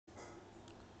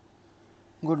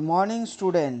Good morning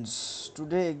students.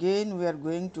 Today again we are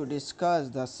going to discuss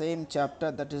the same chapter,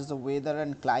 that is the weather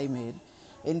and climate.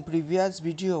 In previous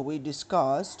video we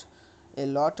discussed a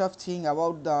lot of thing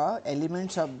about the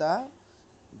elements of the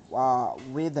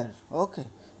weather. Okay,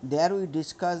 there we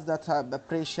discussed the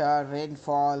pressure,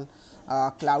 rainfall,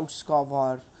 clouds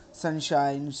cover,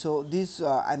 sunshine, so this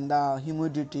and the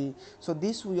humidity. So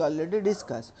this we already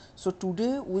discussed. So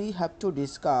today we have to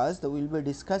discuss, we will be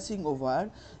discussing over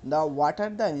the what are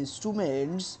the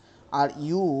instruments are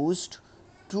used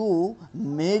to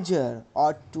measure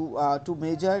or to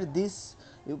measure this,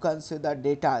 you can say the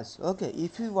datas. Okay,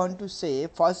 if you want to say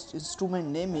first instrument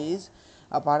name is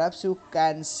perhaps you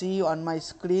can see on my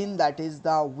screen, that is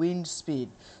the wind speed.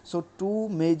 So to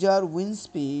measure wind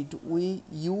speed we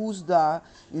use the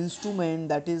instrument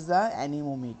that is the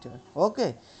anemometer.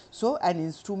 Okay, so an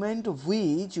instrument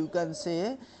which you can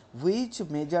say which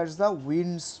measures the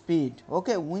wind speed.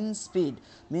 Okay, wind speed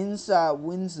means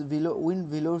wind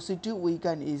velocity we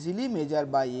can easily measure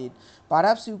by it.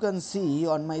 Perhaps you can see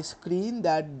on my screen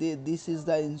that this is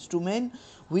the instrument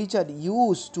which are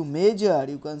used to measure,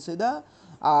 you can say the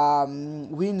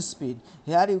wind speed.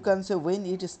 Here you can say when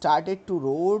it started to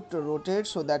rotate,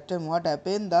 so that time what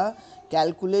happened, the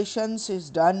calculations is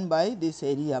done by this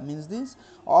area, means this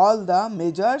all the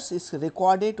measures is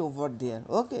recorded over there.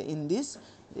 Okay, in this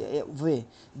way.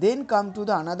 Then come to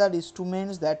the another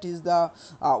instruments, that is the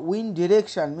wind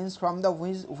direction, means from the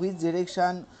which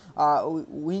direction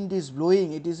wind is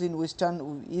blowing, it is in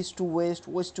western, east to west,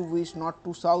 west to west, north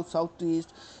to south, south to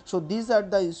east. So these are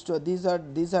the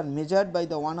these are measured by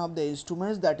the one of the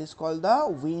instruments, that is called the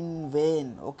wind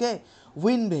vane. Okay,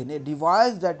 wind vane, a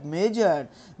device that measure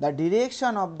the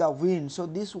direction of the wind. So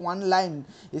this one line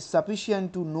is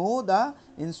sufficient to know the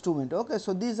instrument. Okay,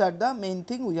 so these are the main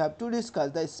thing we have to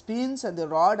discuss, the spins and the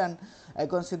rod, and I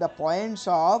can see the points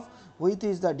of which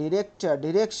is the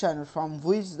direction from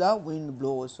which the wind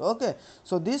blows. Okay,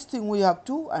 so this thing we have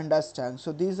to understand.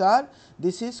 So these are,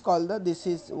 this is called the, this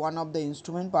is one of the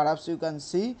instrument, perhaps you can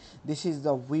see this is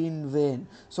the wind vane.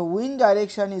 So wind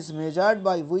direction is measured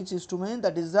by which instrument,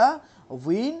 that is the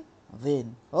wind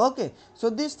vane. Okay, so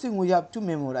this thing we have to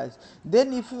memorize.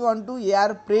 Then if you want to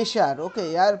air pressure,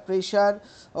 okay, air pressure,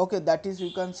 okay, that is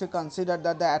you can say consider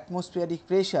that the atmospheric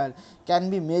pressure can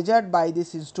be measured by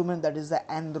this instrument, that is the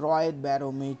aneroid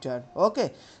barometer.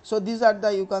 Okay, so these are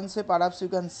the, you can say, perhaps you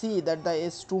can see that the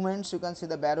instruments, you can see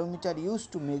the barometer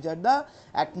used to measure the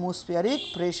atmospheric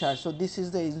pressure. So this is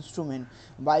the instrument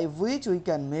by which we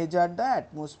can measure the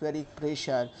atmospheric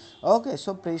pressure. Okay,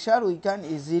 so pressure we can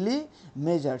easily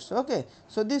measure. Okay,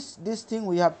 so this thing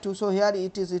we have to, so here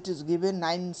it is given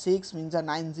 96, means a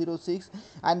 906,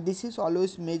 and this is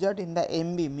always measured in the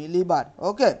MB, millibar.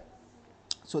 Okay,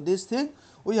 so this thing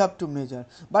we have to measure,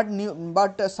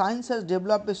 but science has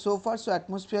developed so far, so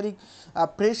atmospheric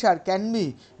pressure can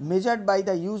be measured by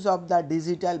the use of the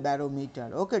digital barometer.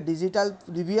 Okay, digital,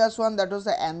 previous one that was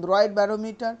the aneroid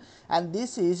barometer, and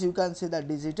this is, you can see, the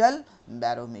digital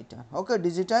barometer. Okay,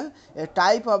 digital, a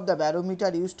type of the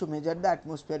barometer used to measure the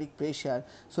atmospheric pressure.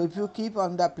 So if you keep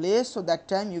on the place, so that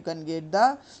time you can get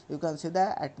the, you can see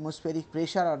the atmospheric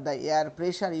pressure or the air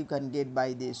pressure you can get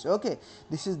by this. Okay,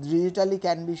 this is digitally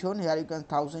can be shown. Here you can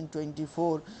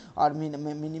 1024 or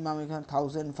minimum you can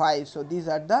 1005. So these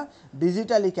are the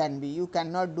digitally can be, you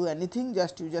cannot do anything,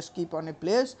 just you just keep on a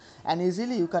place and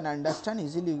easily you can understand,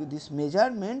 easily this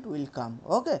measurement will come.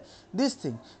 Okay, this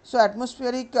thing. So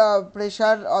atmospheric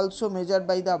pressure also measured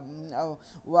by the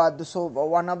so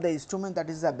one of the instrument, that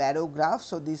is the barograph.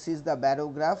 So this is the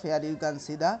barograph. Here you can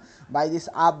see the, by this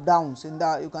up downs in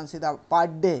the, you can see the per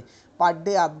day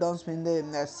up downs, mean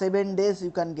the 7 days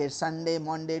you can get, Sunday,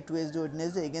 Monday, Tuesday,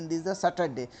 Wednesday, again this is the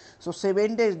Saturday. So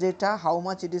 7 days data, how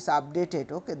much it is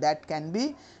updated. Okay, that can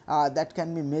be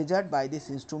measured by this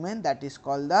instrument, that is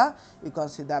called the, you can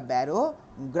see the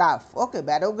barograph. Okay,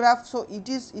 barograph. So it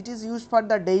is used for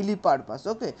the daily purpose.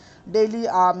 Okay, daily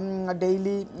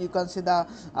you can see the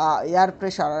air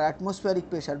pressure or atmospheric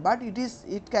pressure, but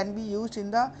it can be used in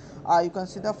the you can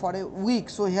see the for a week.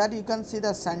 So here you can see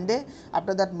the Sunday,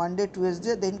 after that Monday,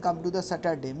 Tuesday, then come to the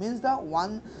Saturday, means the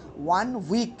one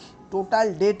week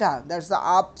total data, that's the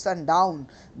ups and down,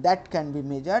 that can be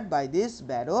measured by this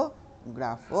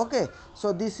barograph. Okay,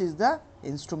 so this is the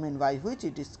instrument by which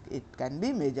it can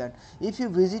be measured. If you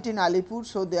visit in Alipur,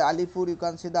 so the Alipur you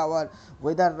can see the our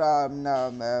weather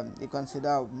you can see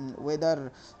the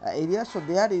weather area. So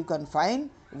there you can find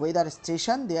weather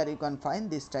station, there you can find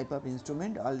this type of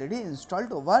instrument already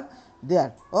installed over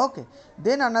there. Okay.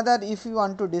 Then another, if you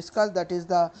want to discuss, that is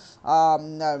the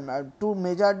to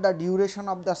measure the duration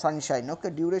of the sunshine. Okay.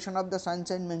 Duration of the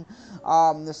sunshine means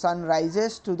the sun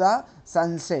rises to the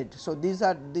sunset. So these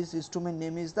are, this instrument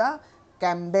name is the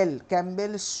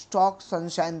Campbell Stock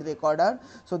Sunshine Recorder.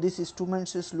 So this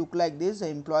instruments is look like this,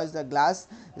 employs the glass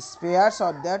spheres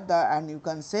of that, and you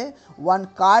can say one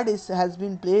card has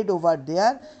been played over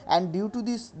there, and due to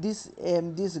this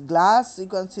glass, you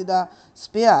can see the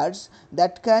spheres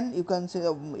that can, you can say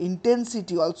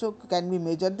intensity also can be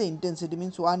measured. The intensity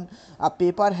means one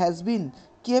paper has been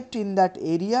kept in that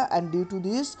area, and due to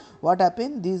this what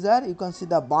happened, these are, you can see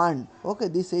the burn. Okay,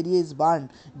 this area is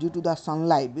burned due to the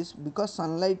sunlight, because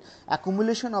sunlight,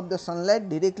 accumulation of the sunlight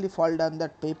directly fall down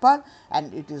that paper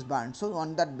and it is burned. So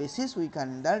on that basis we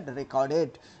can that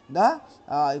recorded the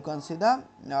you can see the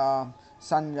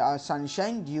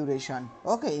sunshine duration.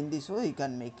 Okay, in this way you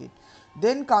can make it.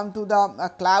 Then come to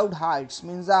the cloud heights,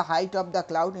 means the height of the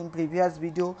cloud. In previous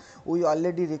video we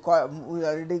already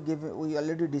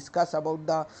discussed about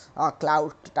the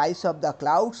cloud types of the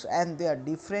clouds, and there are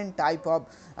different type of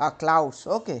clouds.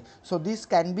 Okay, so this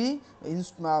can be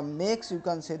makes, you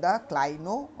can say the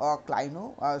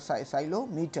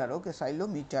ceilometer. Okay,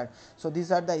 ceilometer. So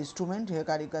these are the instrument.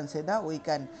 Here you can say that we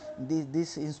can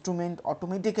this instrument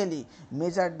automatically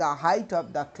measure the height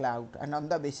of the cloud, and on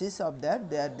the basis of that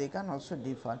they can also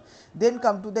differ. Then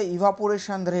come to the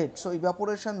evaporation rate. So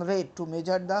evaporation rate, to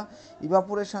measure the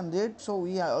evaporation rate, so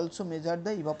we also measure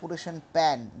the evaporation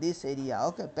pan, this area.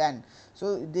 Okay, pan.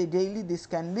 So the daily this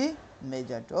can be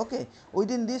measured. Okay,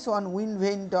 within this one, wind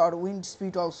vane or wind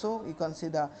speed also you can see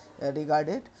the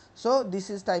regarded. So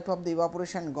this is type of the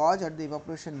evaporation gauge or the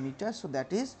evaporation meter. So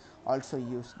that is also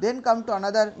used. Then come to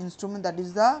another instrument, that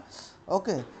is the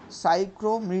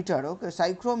psychrometer. Okay,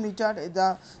 psychrometer is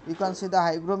the, you can see the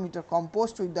hygrometer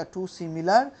composed with the two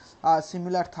similar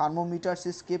thermometers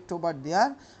is kept over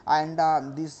there, and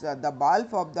this the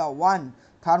bulb of the one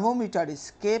thermometer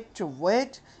is kept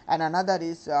wet, and another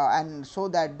is and so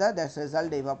that the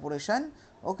result evaporation,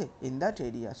 okay, in that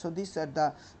area. So these are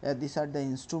the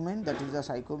instrument, that is the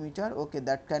psychrometer. Okay,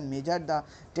 that can measure the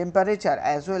temperature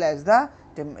as well as the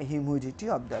humidity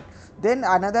of that. Then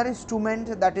another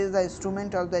instrument, that is the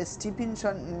instrument of the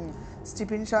Stephenson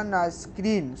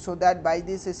screen. So that by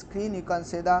this screen you can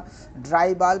say the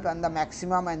dry bulb and the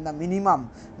maximum and the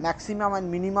minimum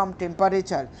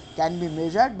temperature can be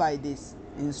measured by this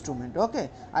instrument. Okay,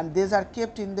 and these are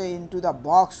kept in the into the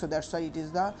box. So that's why it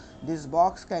is the, this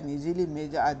box can easily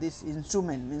measure this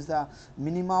instrument, means the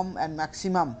minimum and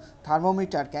maximum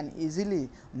thermometer can easily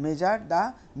measure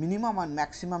the minimum and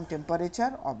maximum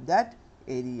temperature of that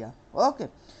area. Okay,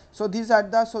 so these are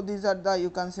the you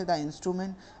can say the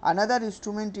instrument. Another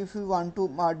instrument, if you want to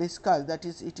discuss, that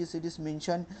is it is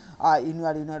mentioned in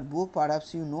your book,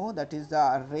 perhaps you know, that is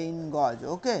the rain gauge.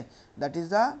 Okay, that is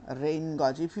the rain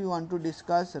gauge. If you want to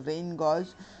discuss, rain gauge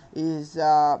is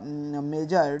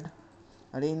measured,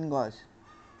 rain gauge.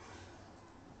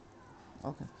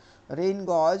 Okay, rain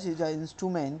gauge is an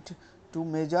instrument to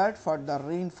measure for the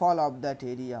rainfall of that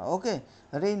area. Okay,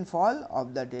 rainfall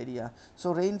of that area.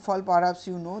 So rainfall, perhaps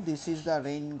you know, this is the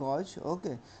rain gauge.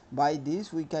 Okay, by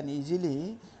this we can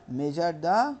easily measure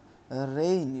the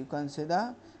rain, you can say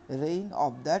the rain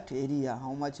of that area,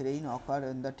 how much rain occur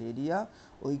in that area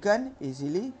we can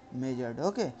easily measure.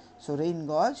 Okay, so rain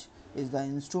gauge is the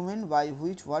instrument by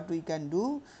which what we can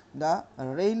do, the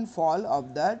rainfall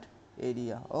of that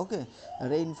area. Okay,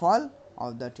 rainfall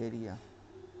of that area.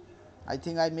 I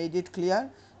think I made it clear.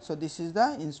 So this is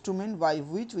the instrument by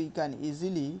which we can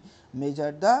easily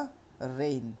measure the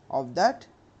rain of that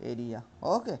area.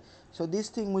 Okay, so this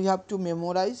thing we have to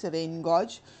memorize, rain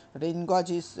gauge. Rain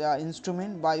gauge is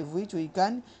instrument by which we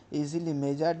can easily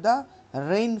measure the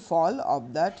rainfall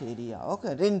of that area.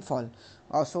 Okay, rainfall.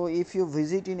 So if you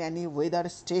visit in any weather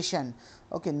station,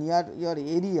 okay, near your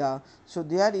area, so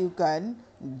there you can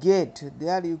get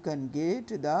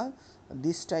the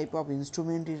this type of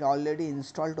instrument is already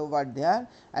installed over there,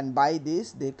 and by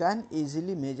this they can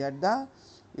easily measure the,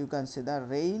 you can say the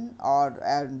rain or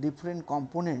different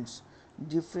components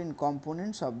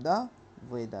of the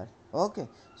weather. Okay.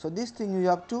 So, this thing you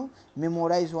have to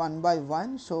memorize one by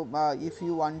one. So, if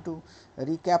you want to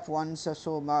recap once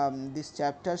this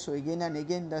chapter, so again and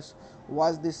again this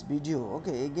watch this video.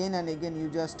 Okay, again and again you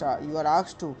just you are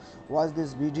asked to watch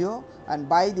this video, and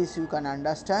by this you can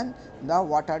understand the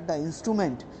what are the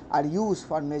instrument are used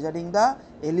for measuring the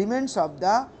elements of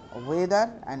the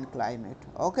weather and climate.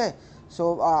 Okay.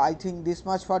 So, I think this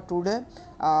much for today.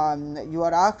 You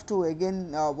are asked to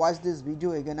again watch this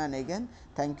video again and again.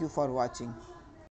 Thank you for watching.